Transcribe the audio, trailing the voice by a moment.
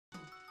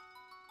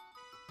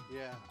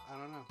Yeah, I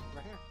don't know.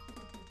 Right here.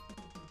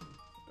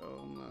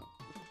 Oh no.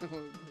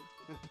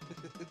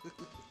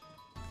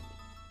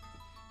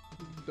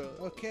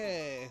 Duh.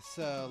 Okay,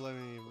 so let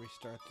me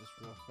restart this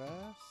real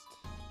fast.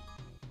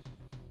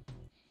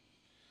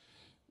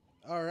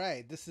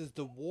 Alright, this is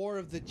the War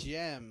of the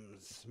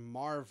Gems.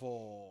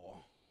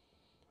 Marvel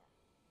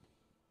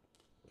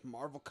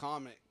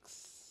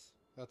Comics.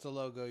 That's a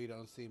logo you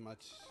don't see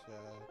much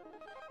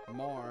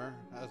more.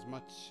 As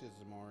much as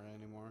more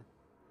anymore.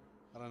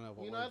 I don't know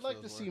what You know, words I'd like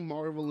to those see were.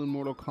 Marvel in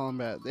Mortal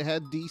Kombat. They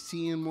had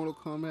DC in Mortal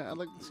Kombat. I'd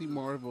like to see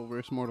Marvel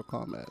versus Mortal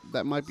Kombat.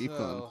 That might be fun.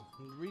 So,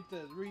 read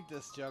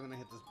this, Joe. I'm gonna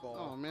hit this ball.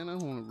 Oh man, I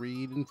want to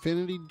read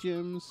Infinity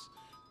Gems.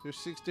 There's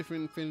 6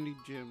 different Infinity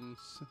Gems,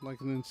 like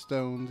in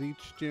stones.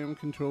 Each gem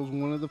controls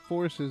one of the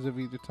forces of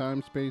either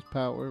time, space,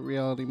 power,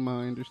 reality,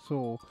 mind, or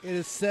soul. It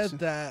is said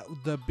that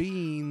the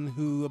being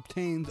who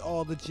obtains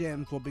all the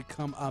gems will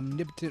become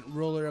omnipotent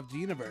ruler of the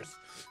universe.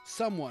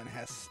 Someone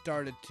has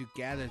started to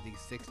gather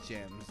these 6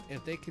 gems.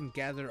 If they can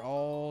gather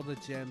all the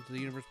gems, the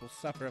universe will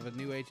suffer of a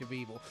new age of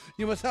evil.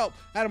 You must help!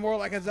 Adam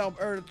Warlock has helped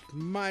Earth's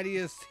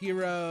mightiest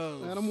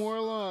heroes. Adam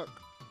Warlock.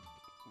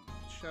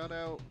 Shout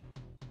out.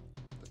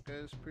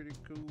 That guy's pretty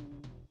cool.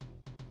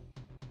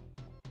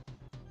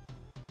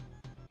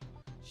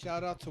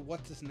 Shout out to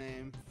what's his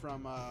name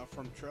from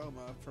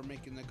Troma for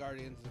making the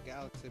Guardians of the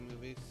Galaxy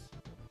movies.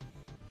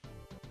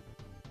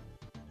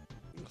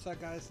 What's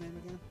that guy's name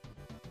again?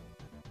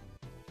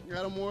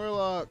 Adam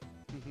Warlock.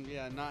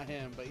 Yeah, not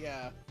him, but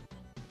yeah.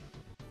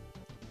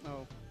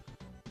 Oh,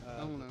 I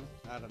don't know.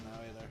 I don't know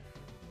either.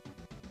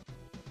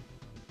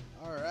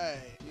 All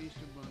right.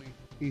 Easter Bunny.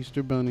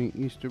 Easter Bunny.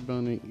 Easter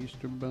Bunny.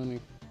 Easter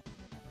Bunny.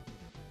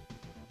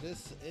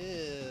 This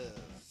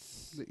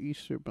is The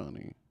Easter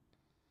Bunny.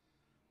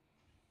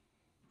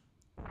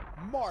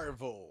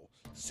 Marvel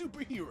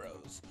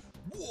Superheroes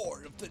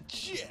War of the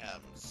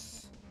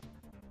Gems.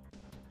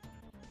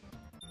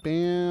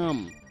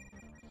 Bam.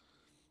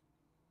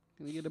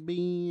 Can you get a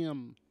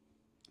bam?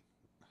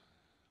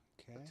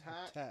 Okay.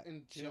 Attack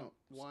and jump.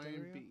 Y and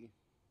stereo? B.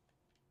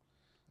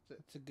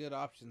 It's a good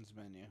options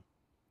menu.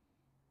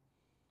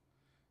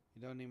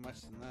 You don't need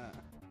much than that.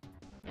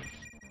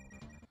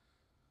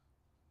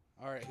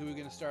 Alright, who are we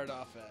going to start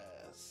off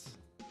as?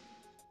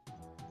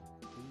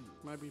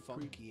 Ooh, Might be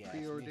funky ass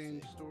preordained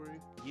music.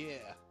 story.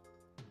 Yeah.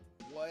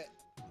 What?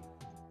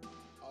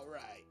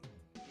 Alright.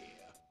 Yeah.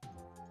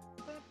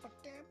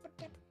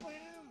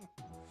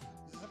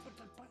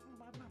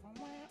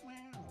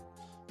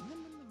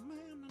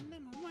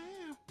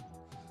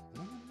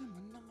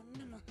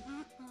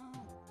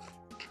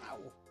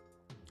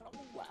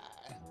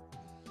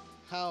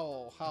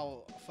 Ow.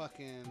 How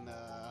fucking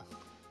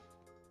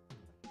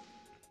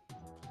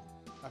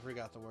I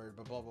forgot the word,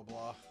 but blah blah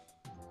blah.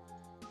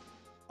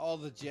 All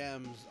the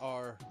gems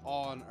are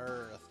on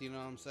Earth, you know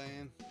what I'm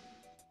saying?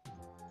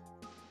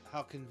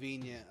 How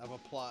convenient of a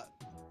plot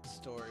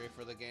story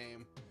for the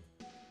game.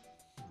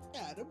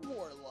 Adam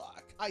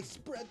Warlock. I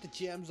spread the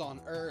gems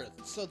on Earth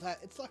so that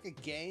it's like a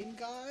game,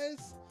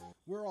 guys.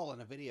 We're all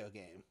in a video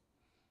game.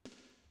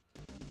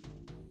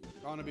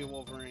 I want to be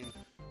Wolverine.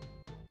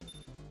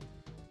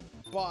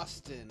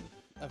 Boston,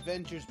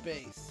 Avengers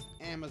Base,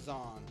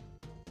 Amazon,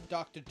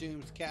 Doctor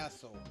Doom's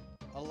Castle,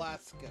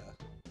 Alaska.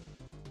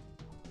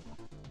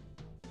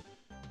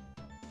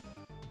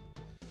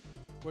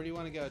 Where do you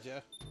want to go,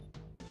 Joe?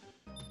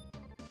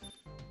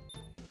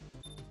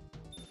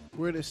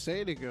 Where did it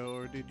say to go,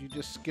 or did you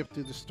just skip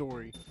through the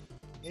story?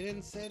 It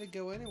didn't say to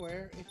go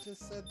anywhere. It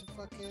just said to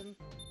fucking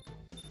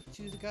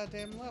choose a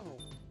goddamn level.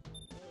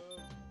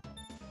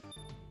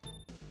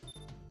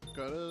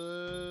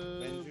 Gotta.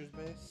 Avengers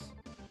Base.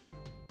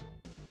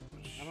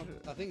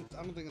 I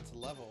don't think it's a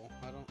level.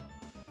 I don't.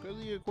 Go to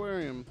the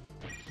aquarium.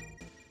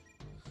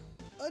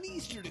 An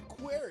Eastern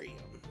aquarium.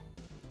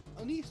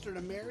 An Eastern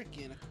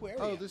American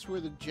aquarium. Oh, this is where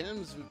the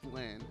gems would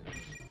land.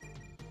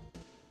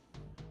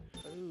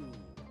 Ooh.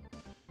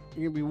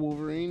 You're gonna be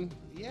Wolverine?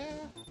 Yeah.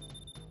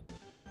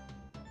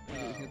 You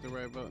didn't hit the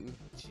right button.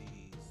 Jesus.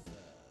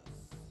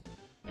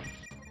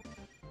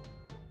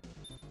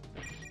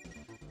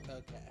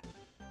 Okay.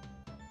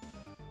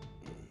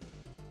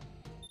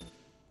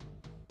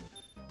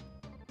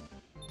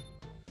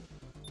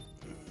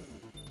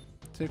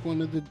 Take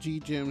one of the G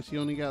gems. You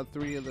only got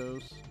 3 of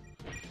those.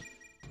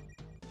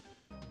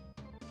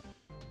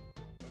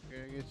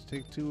 Okay, I guess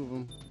take 2 of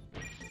them.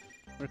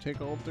 Or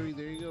take all 3.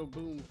 There you go.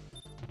 Boom.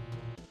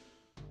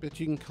 Bet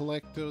you can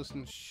collect those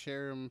and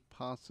share them,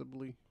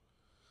 possibly.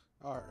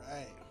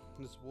 Alright.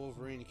 This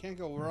Wolverine. You can't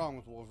go wrong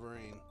with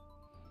Wolverine.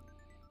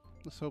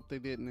 Let's hope they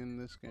didn't in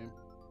this game.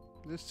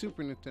 This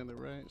Super Nintendo,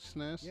 right?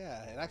 SNES?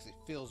 Yeah, it actually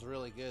feels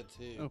really good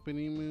too. Open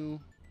Emu.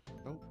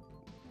 Oh.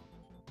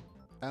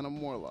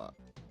 Adam Warlock.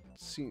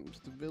 Seems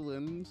the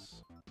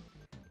villains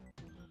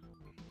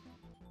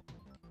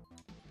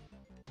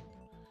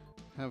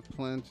have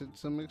planted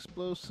some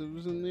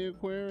explosives in the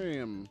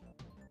aquarium.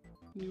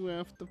 You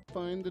have to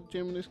find the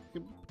gem and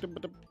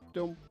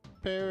don't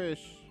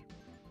perish.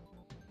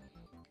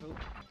 Oh.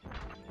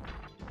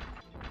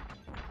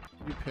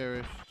 You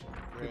perished.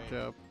 Great. Good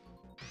job.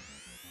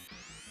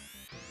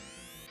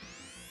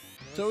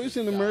 It's always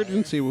an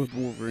emergency with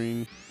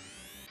Wolverine.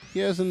 He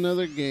has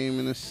another game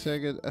in a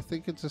Sega. I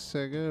think it's a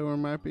Sega, or it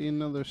might be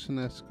another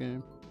SNES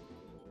game,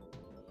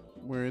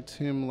 where it's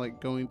him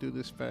like going through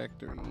this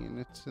factory, and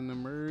it's an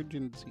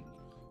emergency.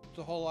 It's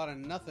a whole lot of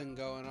nothing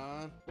going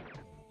on.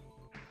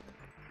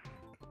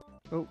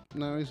 Oh,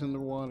 now he's in the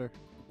water.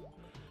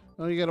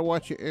 Oh, you gotta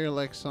watch your air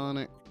like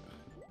Sonic.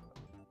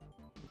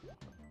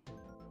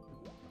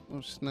 Oh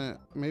snap!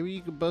 Maybe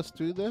you could bust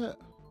through that.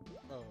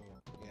 Oh,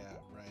 yeah,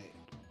 right.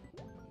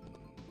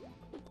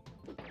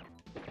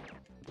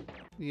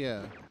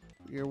 Yeah,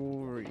 you're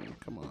Wolverine.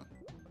 Come on.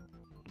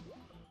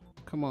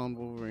 Come on,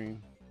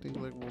 Wolverine. Think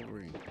like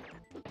Wolverine.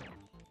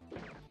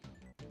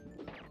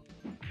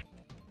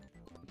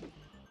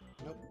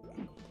 Nope.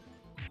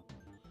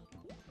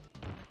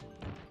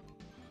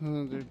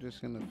 They're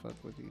just gonna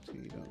fuck with you till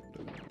you don't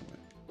do anything.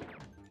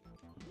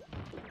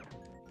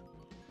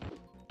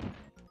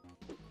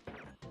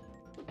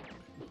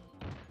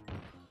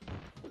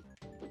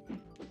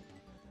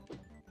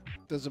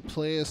 Does it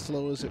play as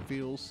slow as it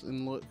feels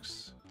and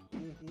looks?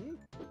 Mm-hmm.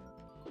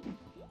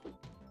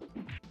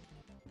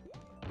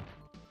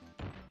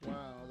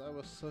 Wow, that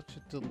was such a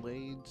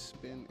delayed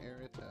spin air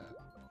attack.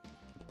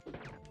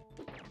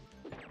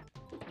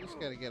 You just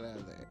gotta get out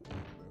of there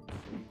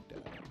before you die,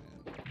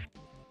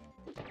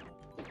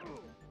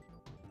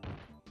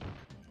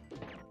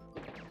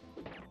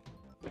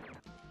 man.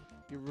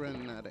 You're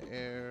running out of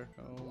air.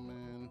 Oh,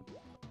 man.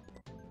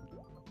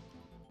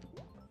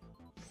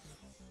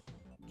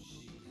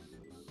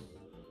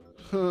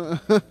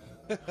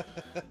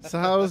 So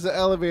how is the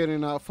elevator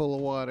not full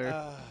of water?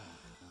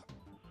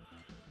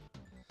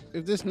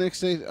 If this next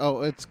stage,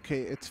 oh, it's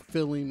okay. It's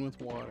filling with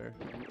water.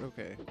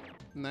 Okay,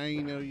 now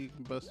you know you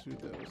can bust through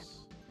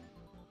those.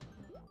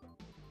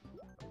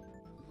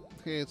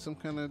 Okay, it's some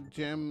kind of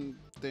gem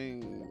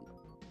thing.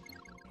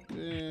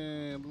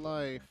 Yeah,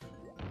 life.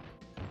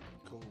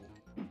 Cool.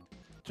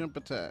 Jump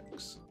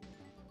attacks.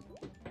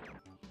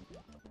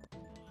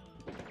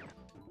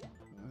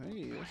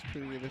 Hey, that's a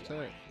pretty good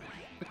attack.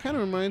 It kind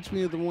of reminds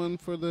me of the one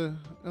for the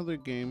other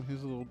game,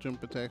 his little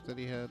jump attack that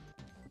he had.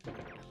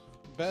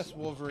 Best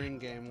Wolverine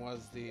game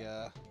was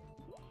the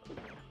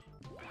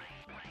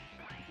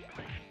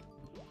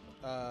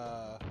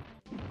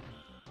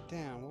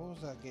damn, what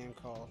was that game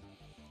called?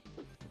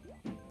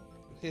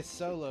 His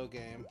solo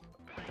game.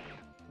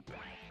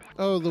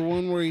 Oh, the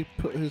one where he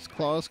put his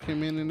claws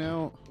came in and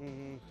out?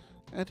 Mm-hmm.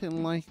 I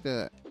didn't like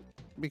that.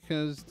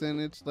 Because then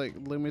it's like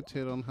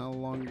limited on how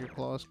long your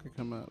claws could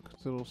come out.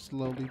 Because it'll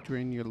slowly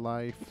drain your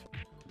life.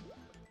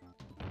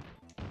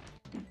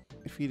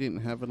 If you didn't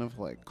have enough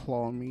like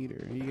claw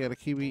meter. You gotta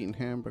keep eating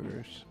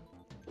hamburgers.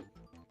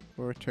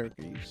 Or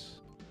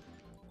turkeys.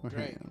 Or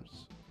Right.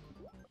 hams.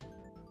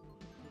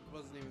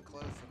 Wasn't even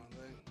close, I don't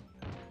think.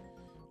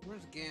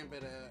 Where's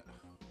Gambit at?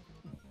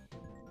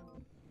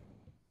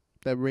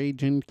 That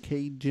Raging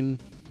Cajun.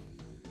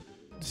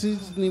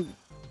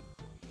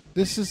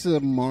 This is a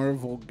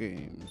Marvel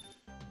game.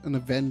 An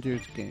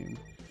Avengers game.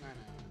 I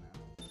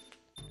know.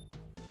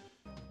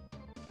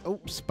 Oh,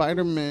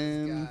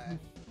 Spider-Man. This guy. Why does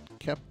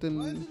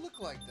Captain he look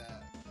like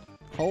that?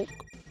 Hulk.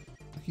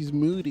 He's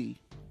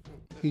moody.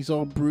 He's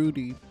all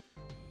broody.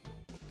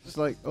 It's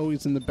like, oh,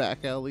 he's in the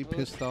back alley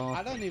pissed I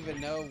off. don't even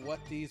know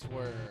what these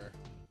were.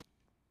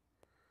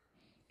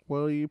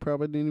 Well, you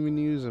probably didn't even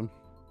use them.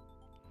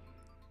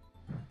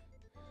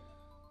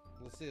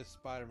 Let's see if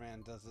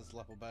Spider-Man does this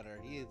level better.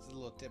 He is a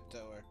little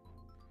tiptoer.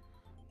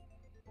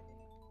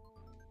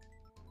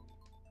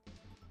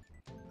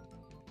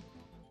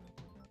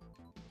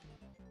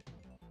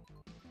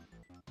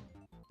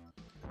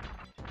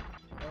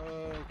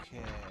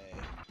 Okay,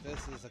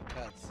 this is a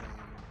cutscene.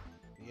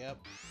 Yep.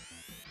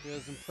 It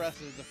was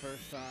impressive the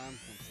first time.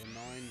 It's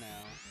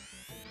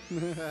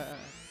annoying now.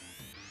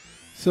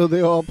 So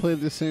they all play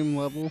the same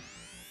level?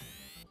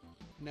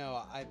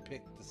 No, I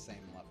picked the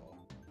same level.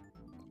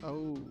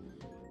 Oh.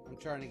 I'm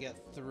trying to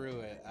get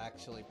through it,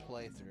 actually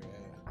play through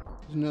it.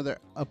 There's another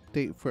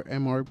update for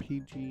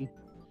MRPG.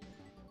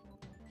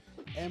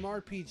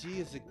 MRPG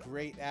is a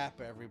great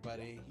app,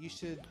 everybody. You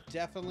should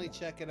definitely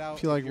check it out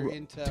If you like you're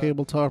into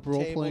tabletop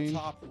role-playing.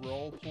 Tabletop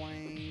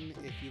role-playing.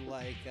 If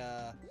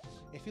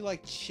you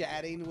like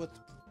chatting with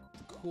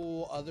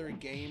cool other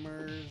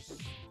gamers.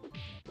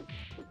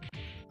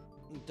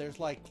 There's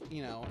like,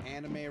 you know,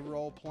 anime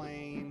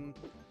role-playing,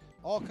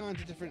 all kinds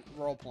of different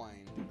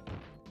role-playing.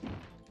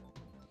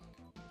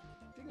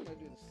 I think I'm gonna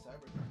do the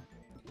Cyberpunk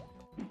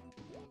game.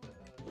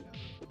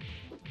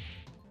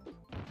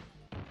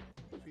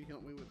 If you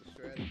help me with the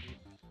strategy.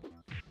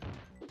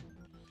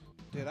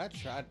 Dude, I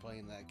tried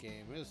playing that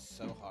game. It was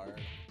so hard.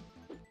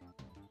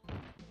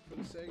 For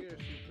the Sega or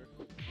Super?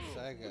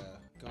 Sega,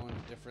 going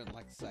to different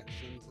like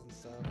sections and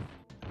stuff.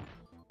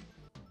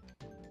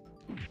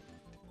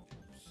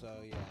 So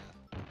yeah,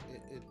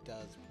 it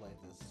does play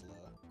this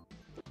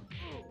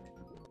slow.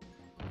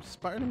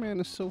 Spider-Man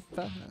is so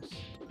fast.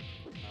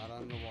 Not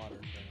underwater,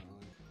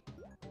 apparently.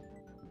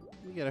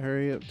 You gotta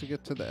hurry up to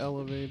get to the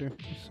elevator.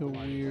 It's so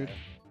Already weird. there.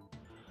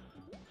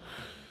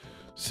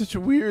 Such a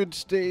weird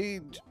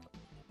stage.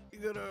 You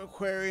go to an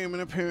aquarium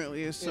and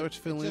apparently it starts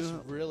filling It just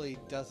up. really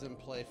doesn't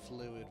play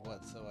fluid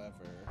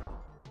whatsoever.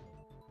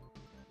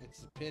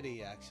 It's a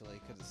pity,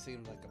 actually, because it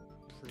seems like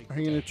a pretty Are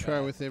you gonna dope try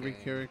ass with every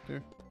game.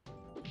 character?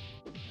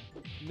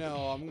 No,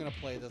 I'm gonna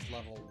play this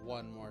level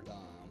one more time.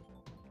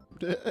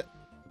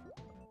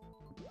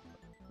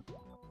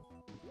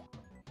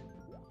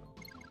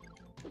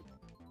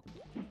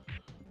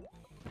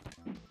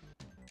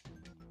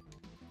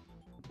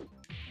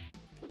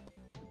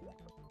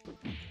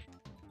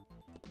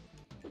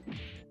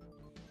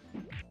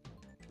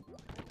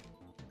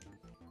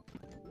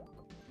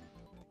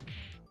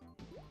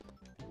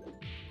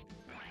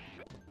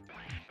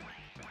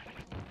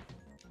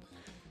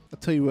 I'll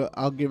tell you what,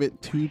 I'll give it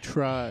 2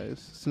 tries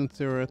since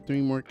there are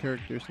 3 more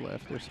characters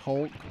left. There's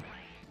Hulk,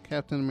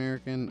 Captain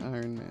America, and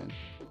Iron Man.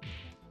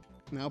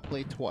 Now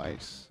play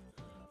twice.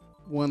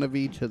 One of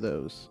each of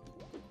those.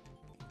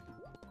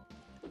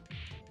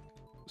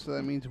 So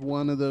that means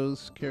one of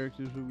those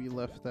characters will be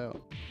left out.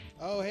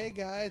 Oh, hey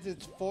guys,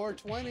 it's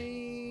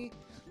 4:20.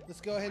 Let's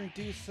go ahead and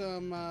do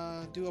some,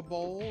 do a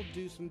bowl,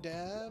 do some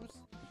dabs,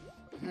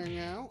 hang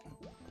out.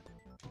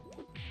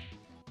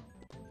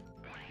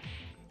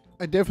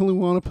 I definitely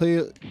want to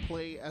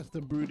play as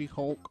the Broody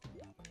Hulk.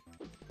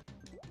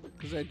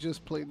 Because I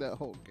just played that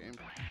Hulk game.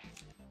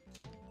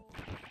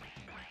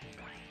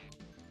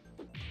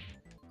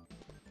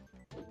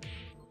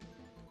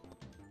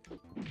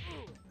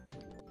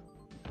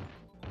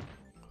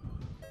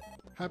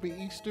 Happy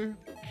Easter.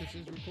 This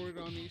is recorded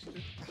on Easter.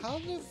 How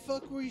the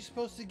fuck were you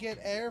supposed to get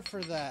air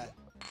for that?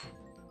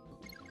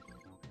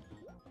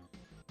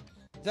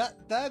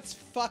 That's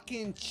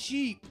fucking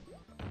cheap.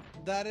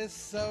 That is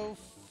so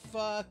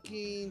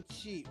fucking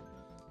cheap.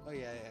 Oh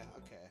yeah,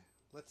 okay.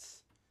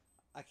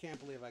 I can't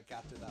believe I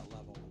got to that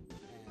level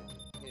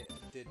and it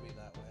did me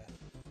that way.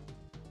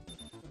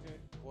 Okay.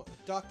 Well,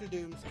 Dr.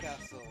 Doom's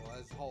castle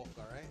as Hulk,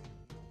 alright?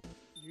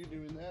 You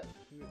doing that?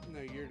 No,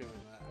 you're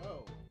doing that.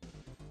 Oh.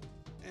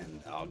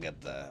 And I'll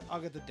get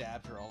the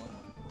dabs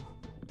rolling.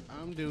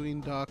 I'm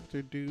doing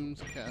Dr.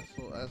 Doom's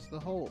castle as the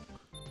Hulk.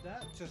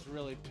 That just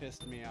really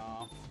pissed me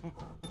off.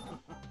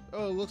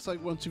 Oh, it looks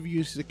like once you've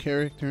used the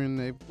character and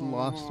they've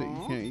lost it,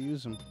 you can't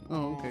use them.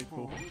 Oh, okay,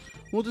 cool.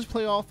 We'll just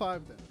play all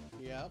 5 then.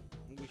 Yep,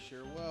 we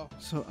sure will.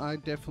 So I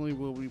definitely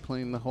will be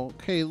playing the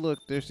Hulk. Hey, look,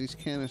 there's these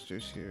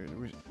canisters here. It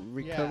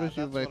recovers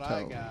your that's what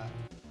I vitality. got.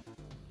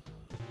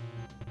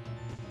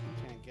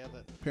 Can't get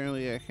it.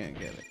 Apparently I can't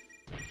get it.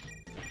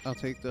 I'll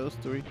take those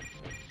 3.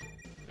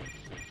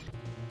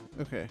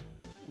 Okay,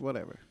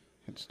 whatever.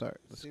 Hit start.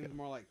 Let's Seems go.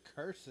 more like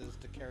curses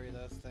to carry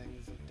those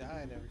things that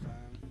died every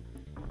time.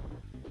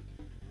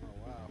 Oh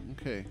wow.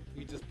 Okay.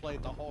 You just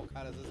played the Hulk.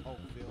 How does this Hulk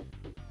feel?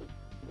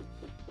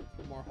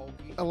 More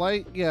hulky? I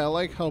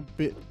like how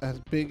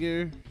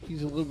bigger.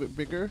 He's a little bit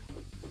bigger.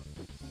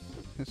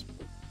 His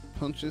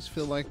punches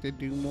feel like they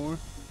do more.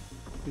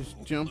 His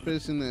jump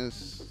isn't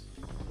as.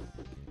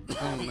 I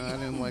don't know. I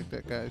didn't like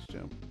that guy's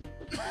jump.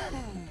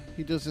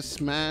 He does a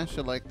smash.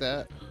 I like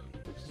that.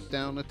 His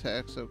down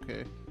attack's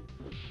okay.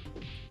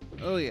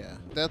 Oh yeah,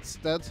 that's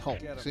Hulk.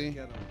 Get him, See,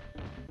 get him.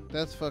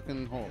 that's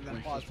fucking Hulk. And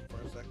then pause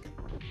for a second.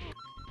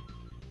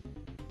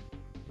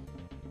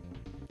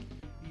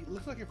 It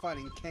looks like you're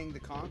fighting Kang the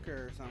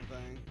Conqueror or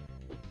something.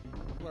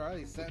 What are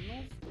these,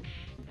 Sentinels?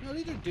 No,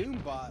 these are Doom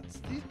bots.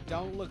 These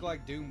don't look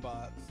like Doom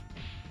bots.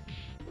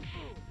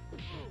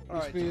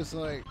 This is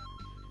like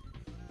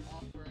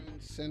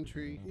off-brand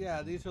Sentry.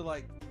 Yeah, these are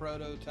like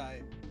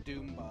prototype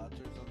Doom bots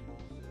or some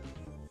bullshit.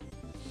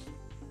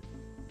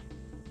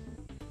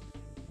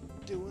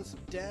 Doing some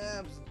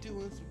dabs,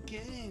 doing some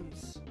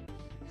games.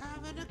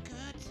 Having a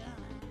good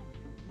time,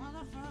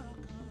 motherfucker.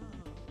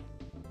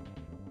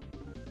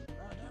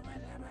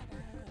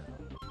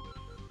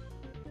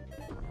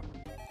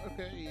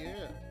 Okay,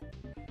 yeah.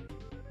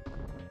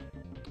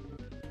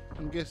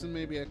 I'm guessing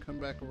maybe I come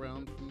back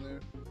around from there.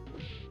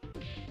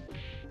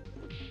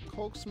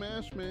 Hulk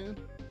smash, man.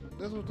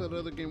 That's what that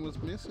other game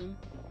was missing.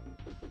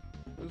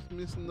 It was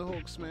missing the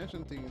Hulk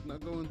smashing things, not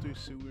going through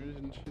sewers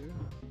and shit.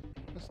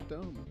 That's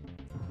dumb.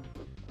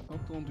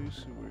 Hulk don't do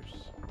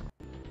sewers.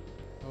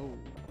 Oh,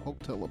 Hulk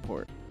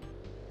teleport.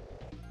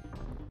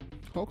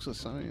 Hulk's a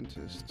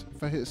scientist.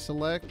 If I hit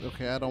select,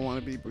 okay, I don't want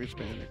to be Bruce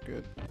Banner.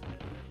 Good.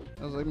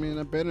 I was like, man,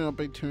 I better not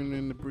be turning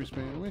into Bruce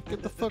Banner. Man,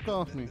 get the fuck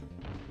off me.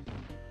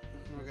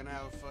 We're gonna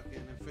have a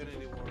fucking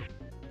Infinity War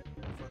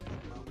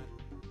fucking moment.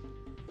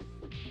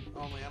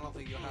 Only I don't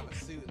think you'll have a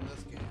suit in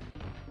this game.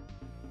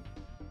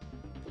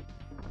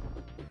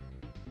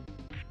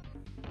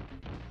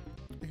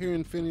 Here in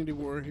Infinity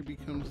War, he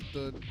becomes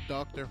the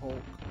Dr.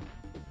 Hulk.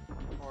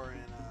 Or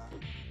in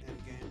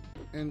Endgame.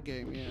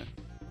 Endgame, yeah.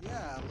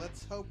 Yeah,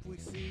 let's hope we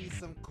see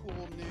some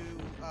cool new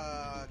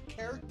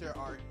character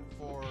art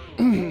for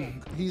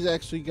He's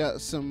actually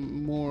got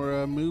some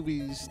more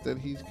movies that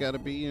he's got to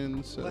be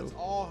in, so Let's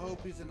all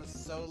hope he's in a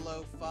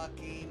solo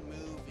fucking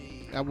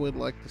movie. I would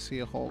like to see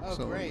a Hulk Oh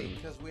solo great, movie.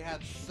 because we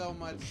had so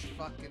much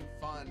fucking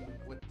fun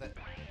with the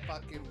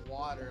fucking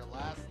water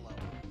last level.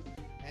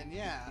 And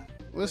yeah.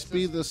 Let's this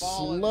be is the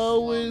fall in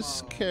slowest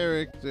slow-mo.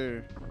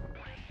 character.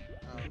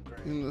 Oh great.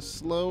 In the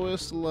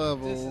slowest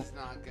level. This is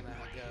not gonna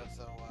go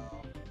so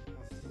well.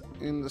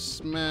 In the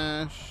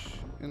smash.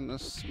 In the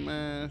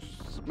smash.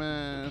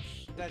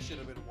 Smash. That should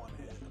have been one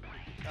hit.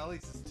 At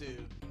least it's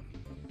two.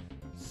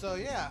 So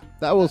yeah.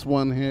 That was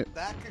one hit.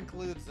 That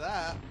concludes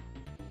that.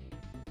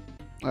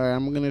 Alright,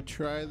 I'm gonna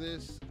try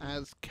this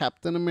as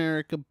Captain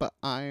America, but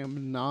I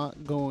am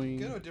not going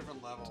Go to a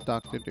different level. to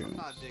Dr. Doom. I'm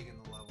not digging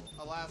the level.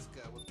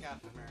 Alaska with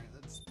Captain America.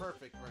 That's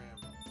perfect for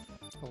him.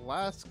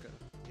 Alaska.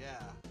 Yeah,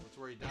 that's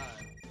where he died.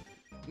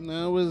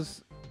 No, it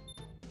was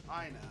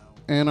I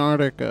know.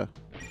 Antarctica.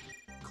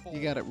 Cold.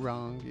 You got it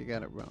wrong. You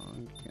got it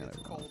wrong. You got It's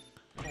it a wrong.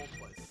 cold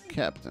place.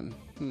 Captain.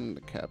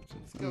 The captain.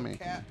 Let's go, Make it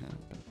Cap. happen.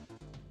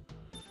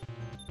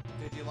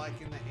 Did you like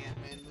in the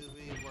Ant-Man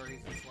movie where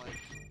he's just like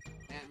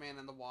Ant-Man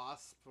and the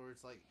Wasp, where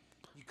it's like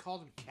you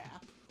called him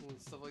Cap and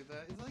stuff like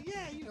that? He's like,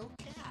 yeah, you know,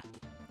 Cap.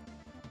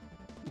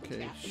 Okay,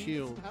 Cap needs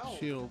shield. some help.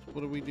 Shield.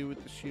 What do we do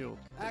with the shield?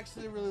 I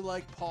actually really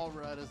like Paul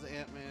Rudd as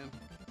Ant-Man.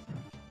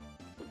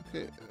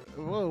 Okay.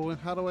 Whoa,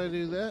 how do I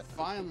do that?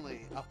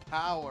 Finally, a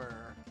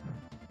power.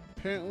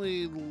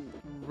 Apparently,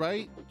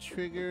 right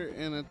trigger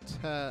and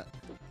attack.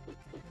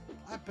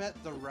 I bet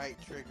the right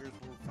triggers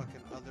were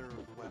fucking other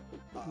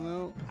weapons.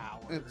 No,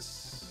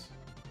 powers.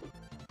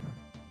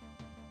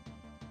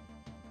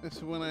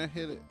 It's when I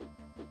hit it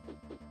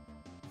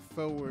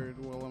forward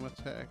while I'm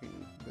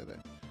attacking that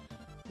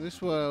this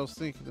is what I was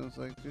thinking. I was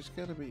like, there's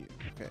gotta be,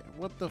 okay,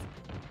 what the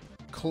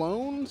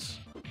clones?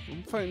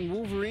 I'm fighting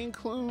Wolverine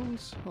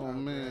clones? Oh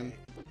man.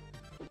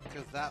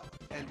 Because that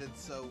ended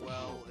so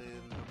well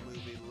in the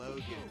movie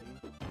Logan.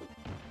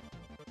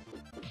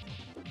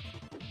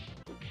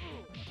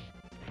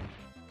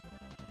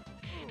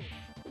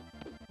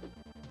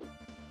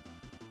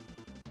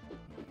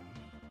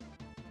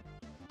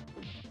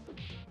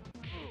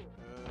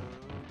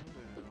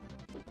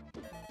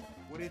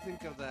 What do you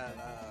think of that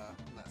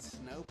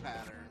snow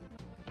pattern?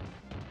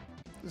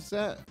 Is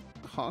that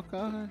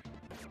Hawkeye?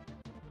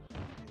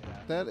 Yeah.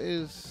 That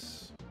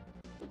is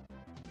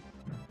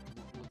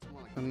Looks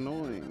more like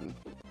annoying.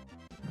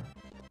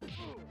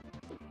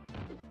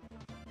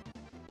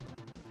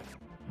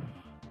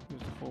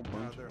 There's a whole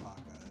bunch. other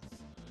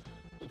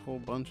Hawkeyes. A whole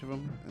bunch of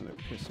them, and they're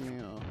pissing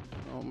me off.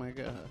 Oh my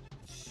god.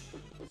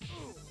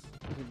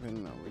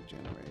 Even though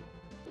regenerate,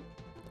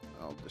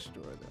 I'll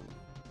destroy them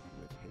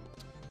with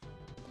hate.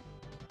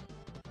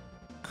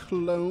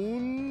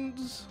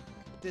 Clones?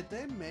 Did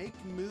they make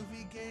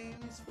movie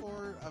games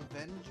for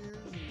Avengers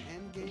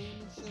and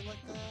Endgame and shit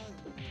like that?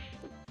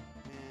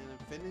 And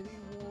Infinity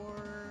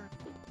War?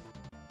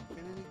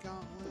 Infinity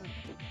Gauntlet?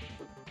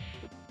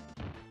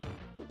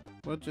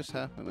 What just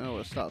happened? Oh,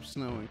 it stopped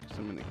snowing because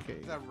I'm in a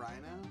cave. Is that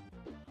Rhino?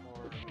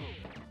 Or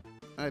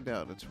I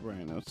doubt it's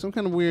Rhino. It's some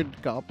kind of weird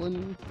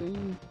goblin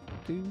thing,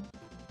 dude.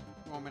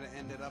 you want me to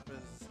end it up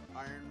as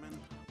Iron Man?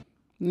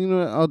 You know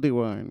what? I'll do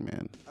Iron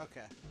Man.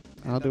 Okay.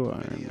 I'll End do up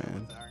the Iron video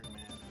Man. with Iron Man.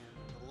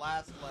 The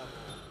last level.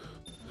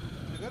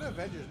 Go to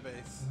Avengers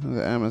base.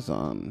 The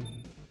Amazon.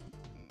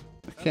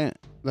 I can't.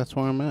 That's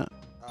where I'm at.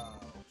 Oh,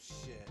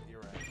 shit. You're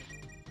right.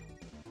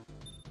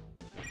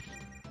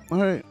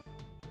 Alright.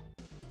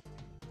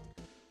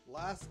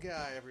 Last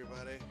guy,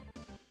 everybody.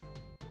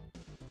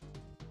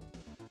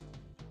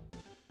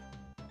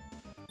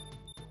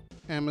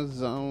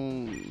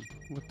 Amazon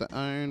with the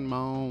Iron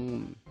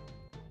Moan.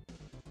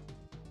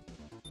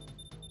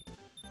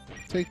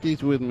 Take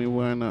these with me,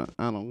 why not?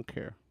 I don't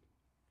care.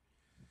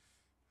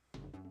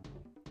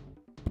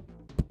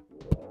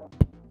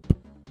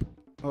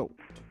 Oh.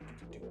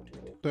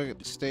 Do I get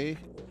to stay?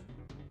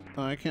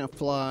 Oh, I can't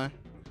fly.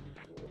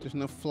 There's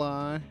no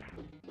fly.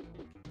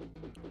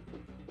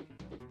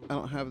 I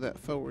don't have that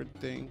forward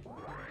thing.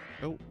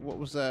 Oh, what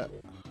was that?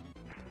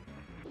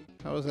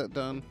 How was that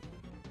done?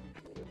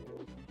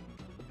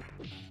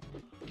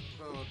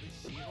 Oh,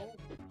 the She-Hulk?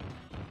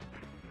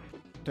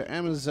 They're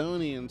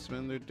Amazonians,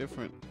 man. They're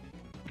different.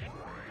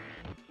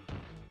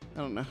 I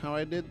don't know how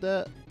I did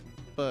that,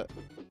 but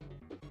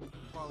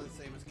Probably the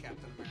same as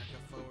Captain America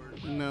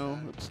forward. no,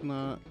 attack. it's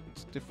not.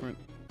 It's different.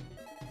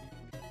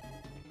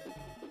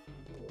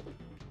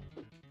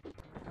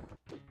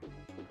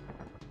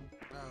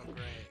 Oh,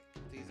 great.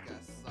 These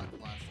guys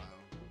sucked last time.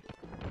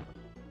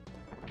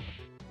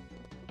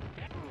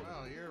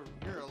 Well,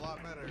 you're a lot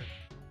better.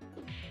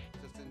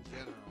 Just in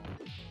general.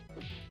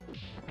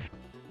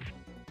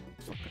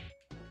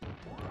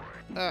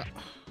 Ah.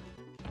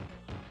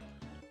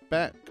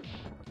 Back.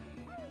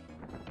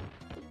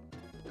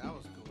 That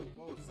was cool.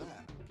 What was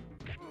that?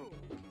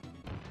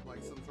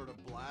 Like some sort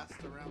of blast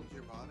around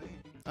your body?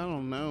 I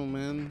don't know,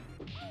 man.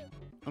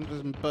 I'm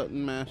just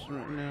button mashing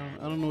right now.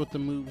 I don't know what the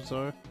moves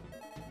are.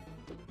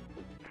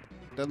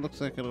 That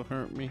looks like it'll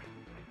hurt me.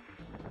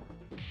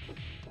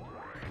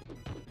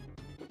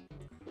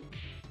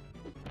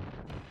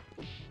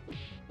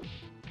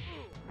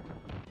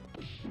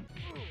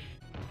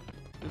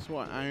 This is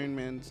why Iron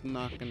Man's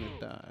not gonna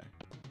die.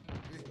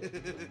 Yeah,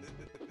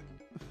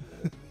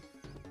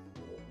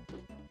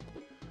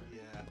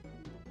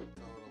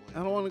 totally. I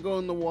don't want to go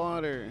in the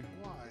water.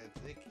 Why?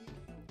 It's icky?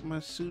 My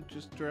suit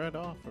just dried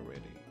off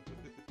already.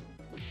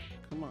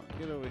 Come on,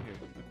 get over here.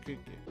 I'll kick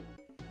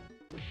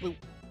you. Boop.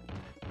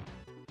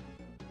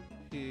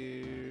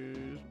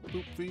 Here's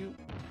boop for you.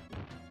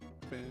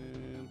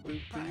 And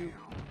boop for you.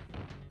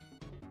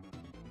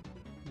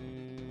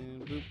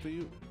 And boop for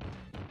you.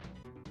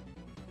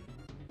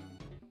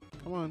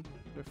 Come on,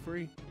 they're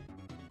free.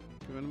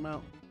 Giving them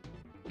out.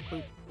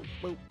 Boop,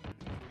 boop.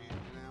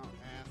 Handing out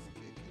ass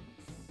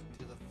kickings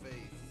to the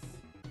face.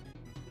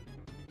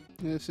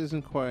 This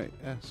isn't quite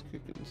ass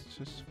kicking, it's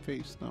just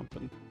face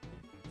stomping.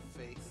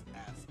 Face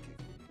ass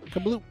kicking.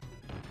 Kabloop!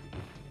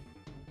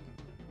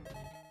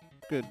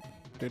 Good,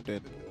 they're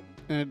dead.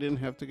 And I didn't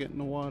have to get in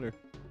the water.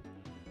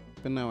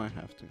 But now I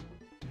have to.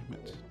 Damn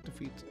it.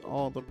 Defeats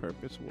all the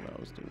purpose of what I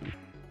was doing.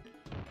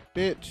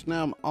 Bitch,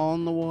 now I'm all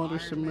in the water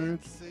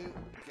submerged. Suit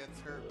gets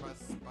hurt by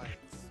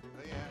spikes.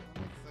 Oh yeah,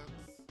 that makes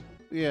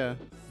sense. Yeah.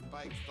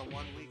 Spikes the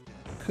one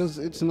weakness. Because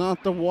it's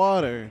not the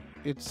water.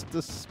 It's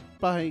the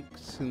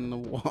spikes in the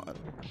water.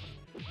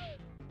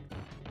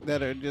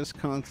 That are just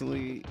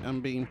constantly, I'm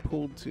being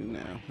pulled to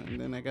now. And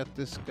then I got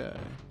this guy.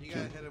 You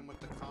gotta hit him with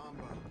the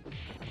combo.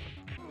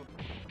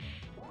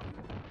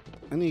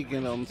 I need to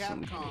get on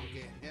some. Capcom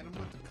game. Hit him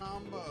with the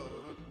combo.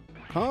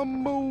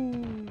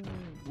 Combo!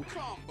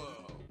 Combo.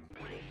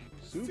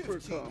 Super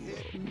 15 combo.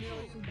 hit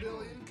million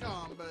billion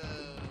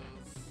combos.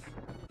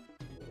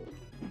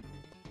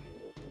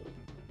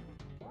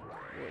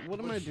 What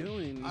am I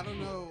doing? I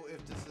don't know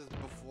if this is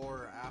before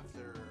or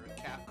after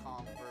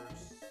Capcom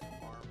versus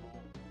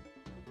Marvel.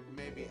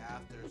 Maybe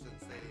after,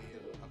 since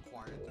they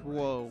acquired the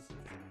Whoa. rights.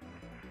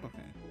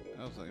 Okay.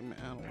 I was like, man,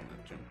 I don't want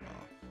to jump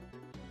off.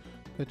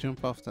 If I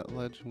jump off that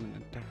ledge, I'm gonna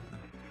die.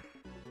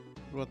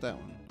 What about that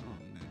one? Oh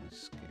man,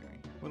 it's scary.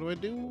 What do I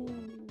do?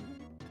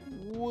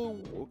 Whoa.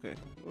 Okay.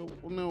 Oh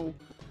no.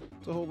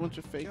 It's a whole bunch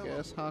of fake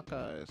ass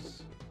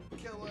Hawkeyes.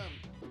 Kill him.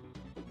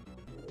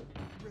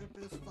 Rip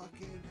his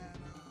fucking head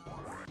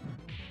off.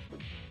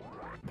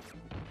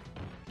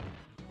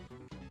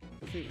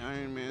 I think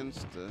Iron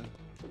Man's the.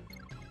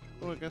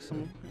 Oh, I got some.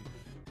 He's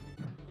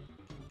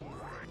the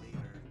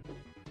leader.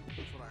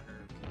 That's what I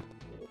heard.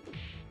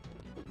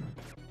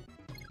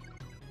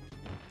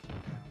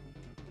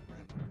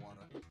 Random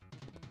water.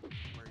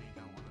 Where you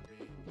don't want to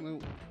be.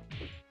 Nope.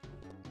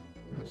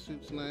 The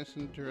suit's nice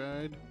and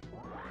dried.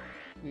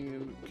 You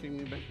gonna kick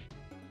me back?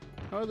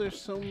 How are there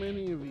so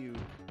many of you?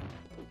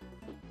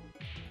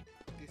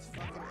 These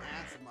fucking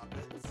ass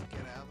muppets,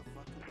 get out of the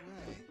fucking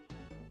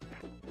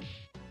way.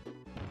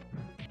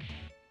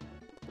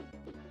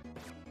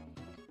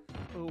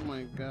 Oh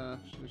my gosh,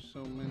 there's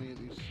so many of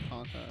these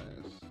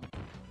Hawkeyes.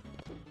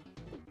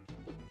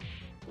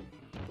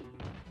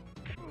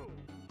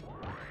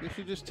 They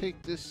should just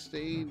take this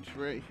stage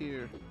right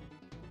here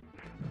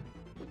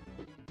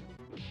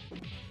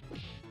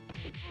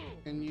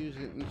and use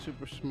it in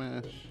Super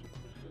Smash.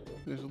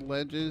 There's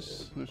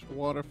ledges, there's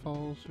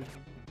waterfalls, there's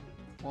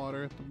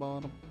water at the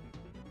bottom.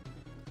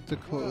 It's a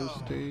closed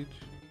Well, stage.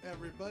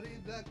 Everybody,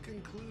 that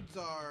concludes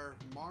our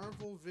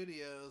Marvel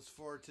videos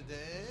for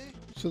today.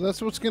 So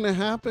that's what's gonna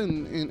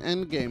happen in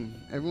Endgame.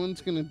 Everyone's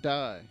gonna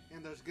die.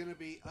 And there's gonna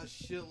be a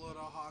shitload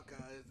of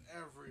Hawkeyes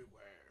everywhere.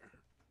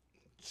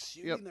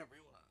 Shooting Yep.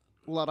 everyone.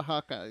 A lot of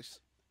Hawkeyes.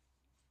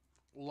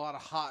 A lot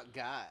of hot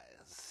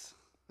guys.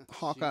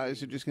 Hawkeyes are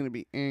Shooting just gonna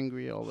be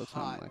angry all the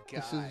time. hot Like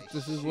guys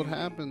this is what shooting-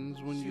 happens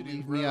when you shooting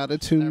leave me out of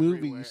ropes 2 everywhere.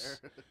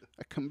 movies.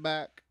 I come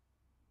back.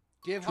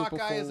 Give Triple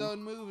Hawkeye his fold.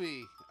 own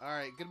movie. All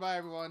right, goodbye,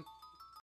 everyone.